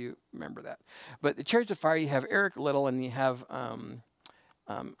don't know if you remember that. But The Chariots of Fire, you have Eric Liddell and you have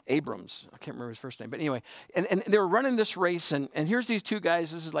Abrams. I can't remember his first name. But anyway, and they were running this race, and here's these two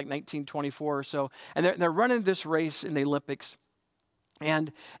guys. This is like 1924 or so. And they're running this race in the Olympics.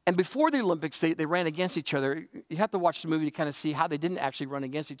 And before the Olympics, they ran against each other. You have to watch the movie to kind of see how they didn't actually run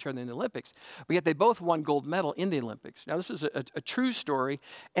against each other in the Olympics. But yet they both won gold medal in the Olympics. Now, this is a true story.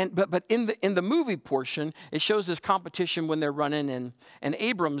 But in the movie portion, it shows this competition when they're running. And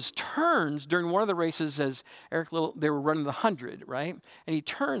Abrams turns during one of the races as Eric Little, they were running the 100, right? And he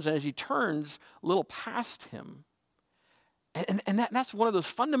turns, and as he turns, Little passed him. And that's one of those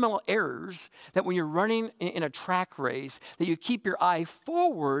fundamental errors that when you're running in a track race, that you keep your eye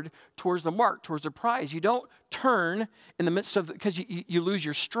forward towards the mark, towards the prize. You don't turn in the midst of, because you lose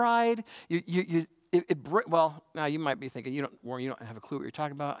your stride. Well, now you might be thinking, Warren, you don't have a clue what you're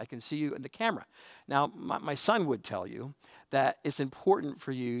talking about. I can see you in the camera. Now, my son would tell you that it's important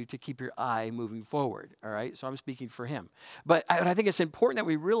for you to keep your eye moving forward, all right? So I'm speaking for him. But I think it's important that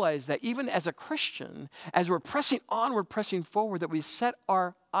we realize that even as a Christian, as we're pressing onward, pressing forward, that we set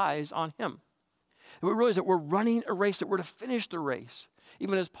our eyes on him. That we realize that we're running a race, that we're to finish the race.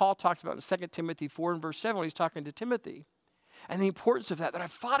 Even as Paul talks about in 2 Timothy 4 and verse 7 when he's talking to Timothy. And the importance of that I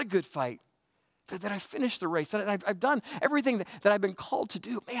fought a good fight. That I finished the race, that I've done everything that I've been called to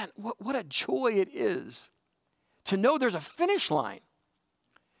do. Man, what a joy it is to know there's a finish line,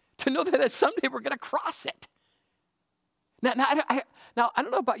 to know that someday we're going to cross it. Now, I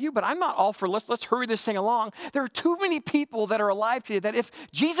don't know about you, but I'm not all for let's hurry this thing along. There are too many people that are alive today that if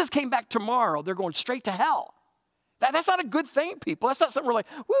Jesus came back tomorrow, they're going straight to hell. That's not a good thing, people. That's not something we're like,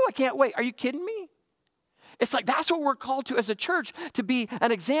 woo, I can't wait. Are you kidding me? It's like that's what we're called to as a church, to be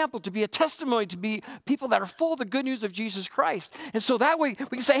an example, to be a testimony, to be people that are full of the good news of Jesus Christ. And so that way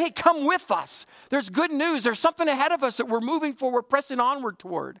we can say, hey, come with us. There's good news. There's something ahead of us that we're moving forward, pressing onward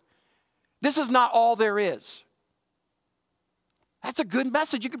toward. This is not all there is. That's a good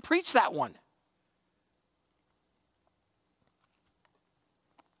message. You can preach that one.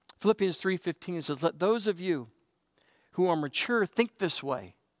 Philippians 3:15 says, let those of you who are mature think this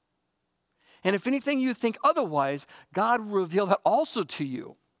way. And if anything you think otherwise, God will reveal that also to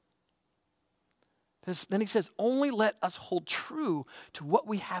you. Then he says, only let us hold true to what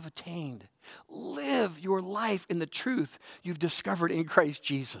we have attained. Live your life in the truth you've discovered in Christ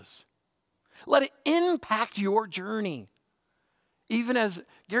Jesus. Let it impact your journey. Even as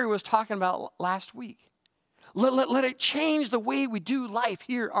Gary was talking about last week. Let it change the way we do life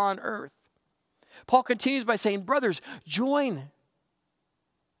here on earth. Paul continues by saying, brothers, join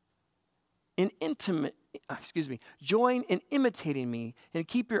in imitating me and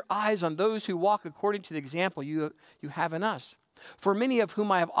keep your eyes on those who walk according to the example you have in us. For many of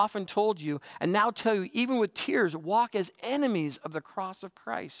whom I have often told you, and now tell you, even with tears, walk as enemies of the cross of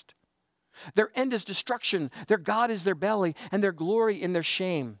Christ. Their end is destruction, their God is their belly, and their glory in their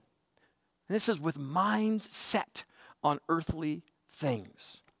shame. And this is with minds set on earthly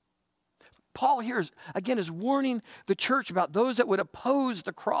things. Paul here is warning the church about those that would oppose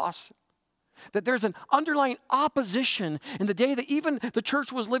the cross. That there's an underlying opposition in the day that even the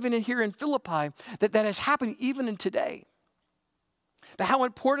church was living in here in Philippi, that has happened even in today. That how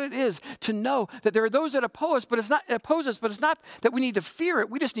important it is to know that there are those that oppose us, but it's not that we need to fear it,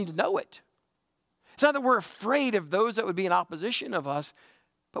 we just need to know it. It's not that we're afraid of those that would be in opposition of us,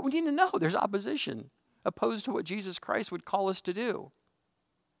 but we need to know there's opposition opposed to what Jesus Christ would call us to do.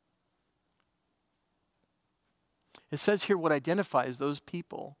 It says here what identifies those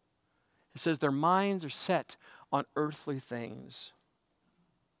people. It says their minds are set on earthly things.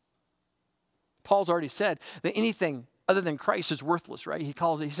 Paul's already said that anything other than Christ is worthless, right? He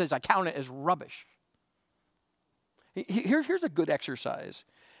says, I count it as rubbish. Here's a good exercise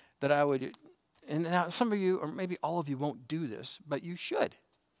that I would, and now some of you, or maybe all of you won't do this, but you should.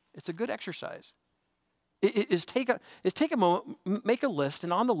 It's a good exercise. Take a moment, make a list,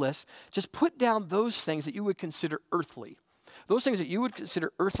 and on the list, just put down those things that you would consider earthly. Those things that you would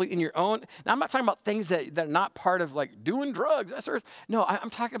consider earthly in your own. Now, I'm not talking about things that are not part of like doing drugs. That's earth. No, I'm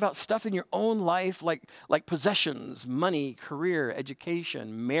talking about stuff in your own life, like possessions, money, career,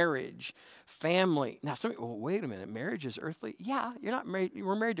 education, marriage, family. Now, well, wait a minute. Marriage is earthly? Yeah, you're not married.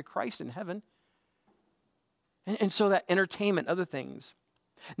 We're married to Christ in heaven. And so that entertainment, other things.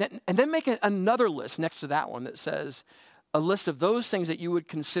 And then make another list next to that one that says a list of those things that you would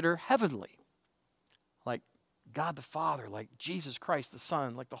consider heavenly. Like God the Father, like Jesus Christ the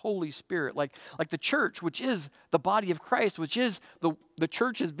Son, like the Holy Spirit, like the church, which is the body of Christ, which is the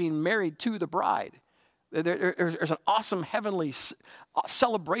church is being married to the bride. There's an awesome heavenly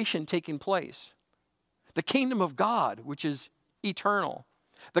celebration taking place. The kingdom of God, which is eternal.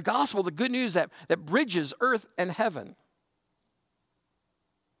 The gospel, the good news that bridges earth and heaven.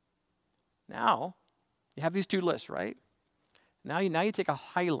 Now, you have these two lists, right? Now you take a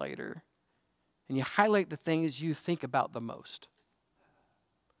highlighter and you highlight the things you think about the most.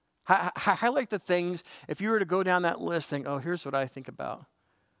 Highlight the things, if you were to go down that list, think, oh, here's what I think about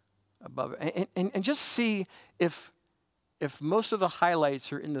above it. And just see if most of the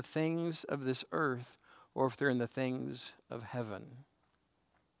highlights are in the things of this earth or if they're in the things of heaven.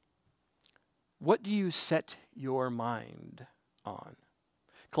 What do you set your mind on?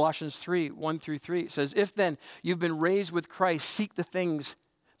 Colossians 3, 1 through 3 says, if then you've been raised with Christ, seek the things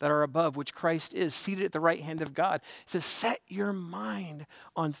that are above, which Christ is, seated at the right hand of God. It says, set your mind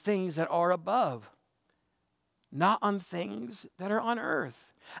on things that are above, not on things that are on earth.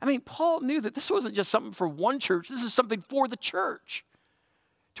 I mean, Paul knew that this wasn't just something for one church. This is something for the church.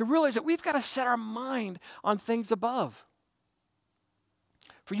 To realize that we've got to set our mind on things above.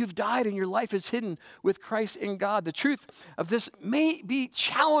 For you've died and your life is hidden with Christ in God. The truth of this may be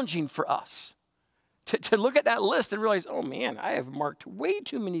challenging for us. To look at that list and realize, oh man, I have marked way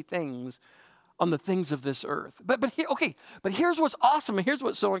too many things on the things of this earth. But here's what's awesome and here's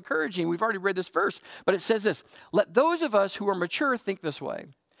what's so encouraging. We've already read this verse, but it says this, let those of us who are mature think this way.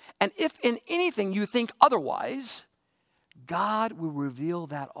 And if in anything you think otherwise, God will reveal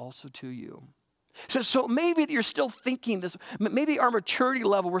that also to you. So maybe you're still thinking this, maybe our maturity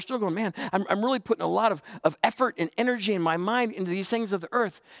level, we're still going, man, I'm really putting a lot of effort and energy in my mind into these things of the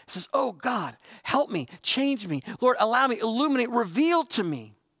earth. It says, oh God, help me, change me. Lord, allow me, illuminate, reveal to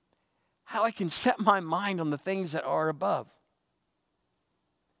me how I can set my mind on the things that are above.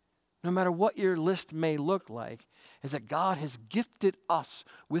 No matter what your list may look like, is that God has gifted us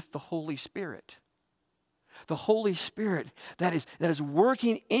with the Holy Spirit. The Holy Spirit that is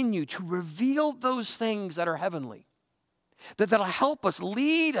working in you to reveal those things that are heavenly. That'll help us,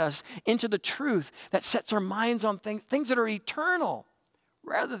 lead us into the truth that sets our minds on things that are eternal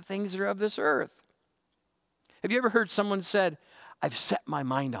rather than things that are of this earth. Have you ever heard someone said, I've set my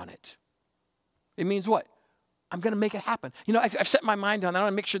mind on it? It means what? I'm going to make it happen. I've set my mind on that. I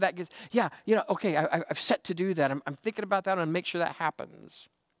want to make sure that gets, okay, I've set to do that. I'm thinking about that. I'm going to make sure that happens.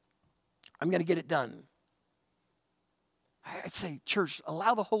 I'm going to get it done. I'd say, church,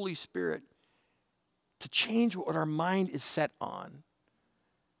 allow the Holy Spirit to change what our mind is set on.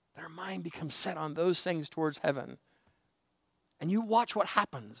 That our mind becomes set on those things towards heaven. And you watch what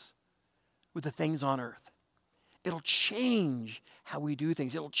happens with the things on earth. It'll change how we do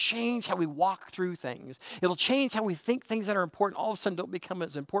things. It'll change how we walk through things. It'll change how we think things that are important all of a sudden don't become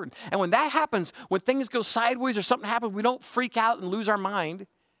as important. And when that happens, when things go sideways or something happens, we don't freak out and lose our mind.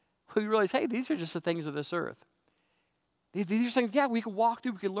 We realize, hey, these are just the things of this earth. These are things, we can walk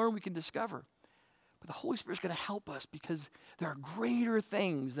through, we can learn, we can discover. But the Holy Spirit's going to help us because there are greater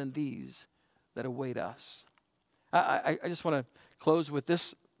things than these that await us. I just want to close with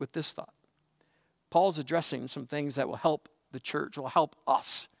this thought. Paul's addressing some things that will help the church, will help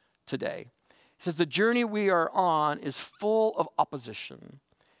us today. He says the journey we are on is full of opposition.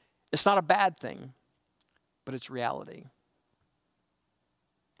 It's not a bad thing, but it's reality.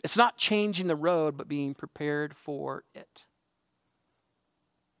 It's not changing the road, but being prepared for it.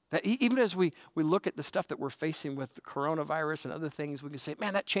 That even as we look at the stuff that we're facing with the coronavirus and other things, we can say,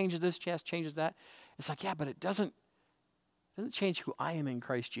 man, that changes this, changes that. It's like, but it doesn't change who I am in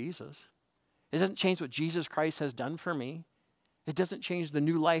Christ Jesus. It doesn't change what Jesus Christ has done for me. It doesn't change the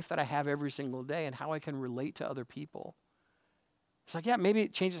new life that I have every single day and how I can relate to other people. It's like, maybe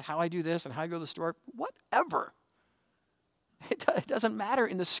it changes how I do this and how I go to the store. Whatever. It doesn't matter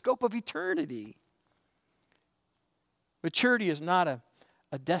in the scope of eternity. Maturity is not a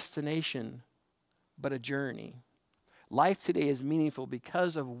destination, but a journey. Life today is meaningful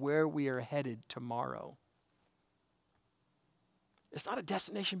because of where we are headed tomorrow. It's not a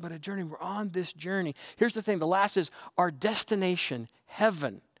destination, but a journey. We're on this journey. Here's the thing. The last is our destination,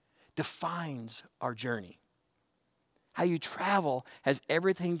 heaven, defines our journey. How you travel has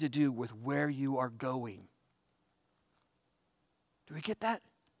everything to do with where you are going. Do we get that?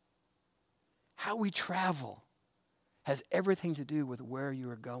 How we travel has everything to do with where you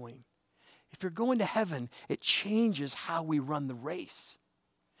are going. If you're going to heaven, it changes how we run the race.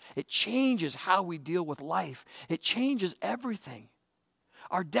 It changes how we deal with life. It changes everything.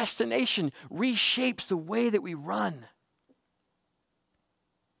 Our destination reshapes the way that we run.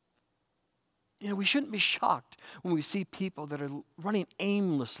 We shouldn't be shocked when we see people that are running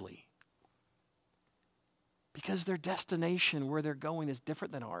aimlessly because their destination, where they're going, is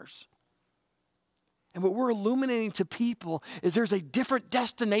different than ours. And what we're illuminating to people is there's a different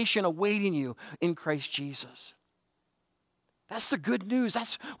destination awaiting you in Christ Jesus. That's the good news.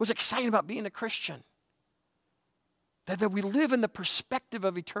 That's what's exciting about being a Christian. That we live in the perspective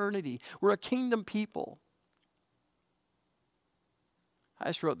of eternity. We're a kingdom people. I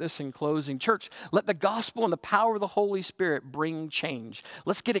just wrote this in closing. Church, let the gospel and the power of the Holy Spirit bring change.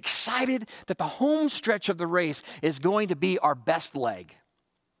 Let's get excited that the home stretch of the race is going to be our best leg.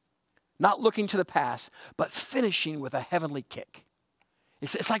 Not looking to the past, but finishing with a heavenly kick.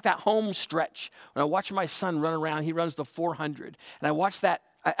 It's like that home stretch. When I watch my son run around, he runs the 400. And I watch that,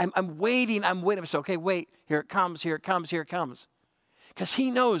 I'm waiting. I say, okay, wait, here it comes, here it comes, here it comes. Because he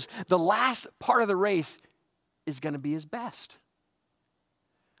knows the last part of the race is going to be his best.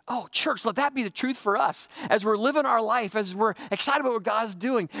 Oh, church, let that be the truth for us as we're living our life, as we're excited about what God's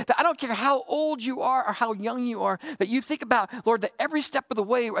doing. That I don't care how old you are or how young you are, that you think about, Lord, that every step of the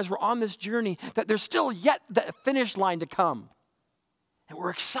way as we're on this journey, that there's still yet the finish line to come. And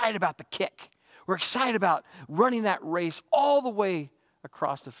we're excited about the kick. We're excited about running that race all the way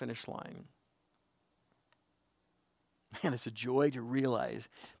across the finish line. Man, it's a joy to realize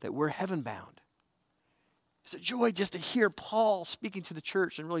that we're heaven bound. It's a joy just to hear Paul speaking to the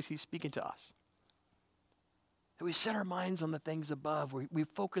church and really he's speaking to us. That we set our minds on the things above. We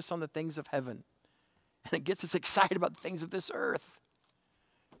focus on the things of heaven. And it gets us excited about the things of this earth.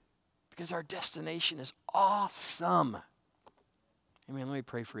 Because our destination is awesome. Amen. Let me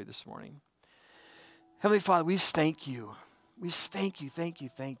pray for you this morning. Heavenly Father, we just thank you. We just thank you, thank you,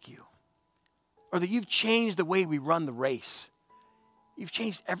 thank you. Or that you've changed the way we run the race. You've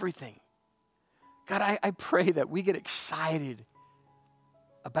changed everything. God, I pray that we get excited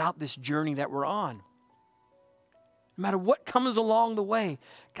about this journey that we're on. No matter what comes along the way,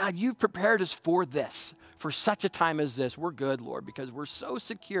 God, you've prepared us for this, for such a time as this. We're good, Lord, because we're so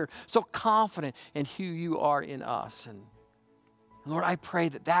secure, so confident in who you are in us. And Lord, I pray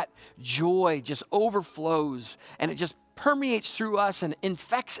that that joy just overflows and it just permeates through us and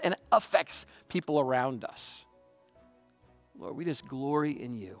infects and affects people around us. Lord, we just glory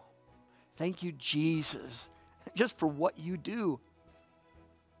in you. Thank you, Jesus, just for what you do.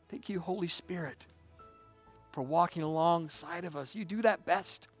 Thank you, Holy Spirit, for walking alongside of us. You do that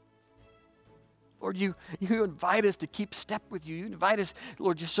best. Lord, you invite us to keep step with you. You invite us,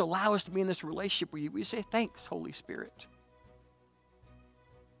 Lord, just allow us to be in this relationship with you. We say thanks, Holy Spirit.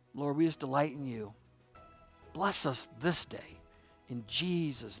 Lord, we just delight in you. Bless us this day in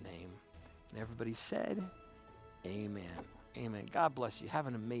Jesus' name. And everybody said, amen. Amen. God bless you. Have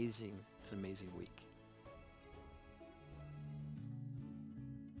an amazing week.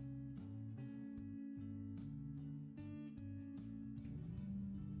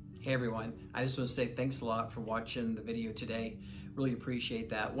 Hey everyone, I just want to say thanks a lot for watching the video today. Really appreciate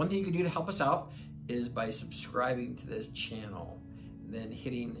that. One thing you can do to help us out is by subscribing to this channel, then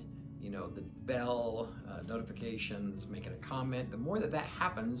hitting the bell notifications, making a comment. The more that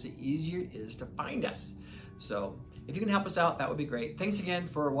happens, the easier it is to find us. So if you can help us out, that would be great. Thanks again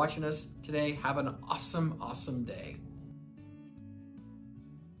for watching us today. Have an awesome day.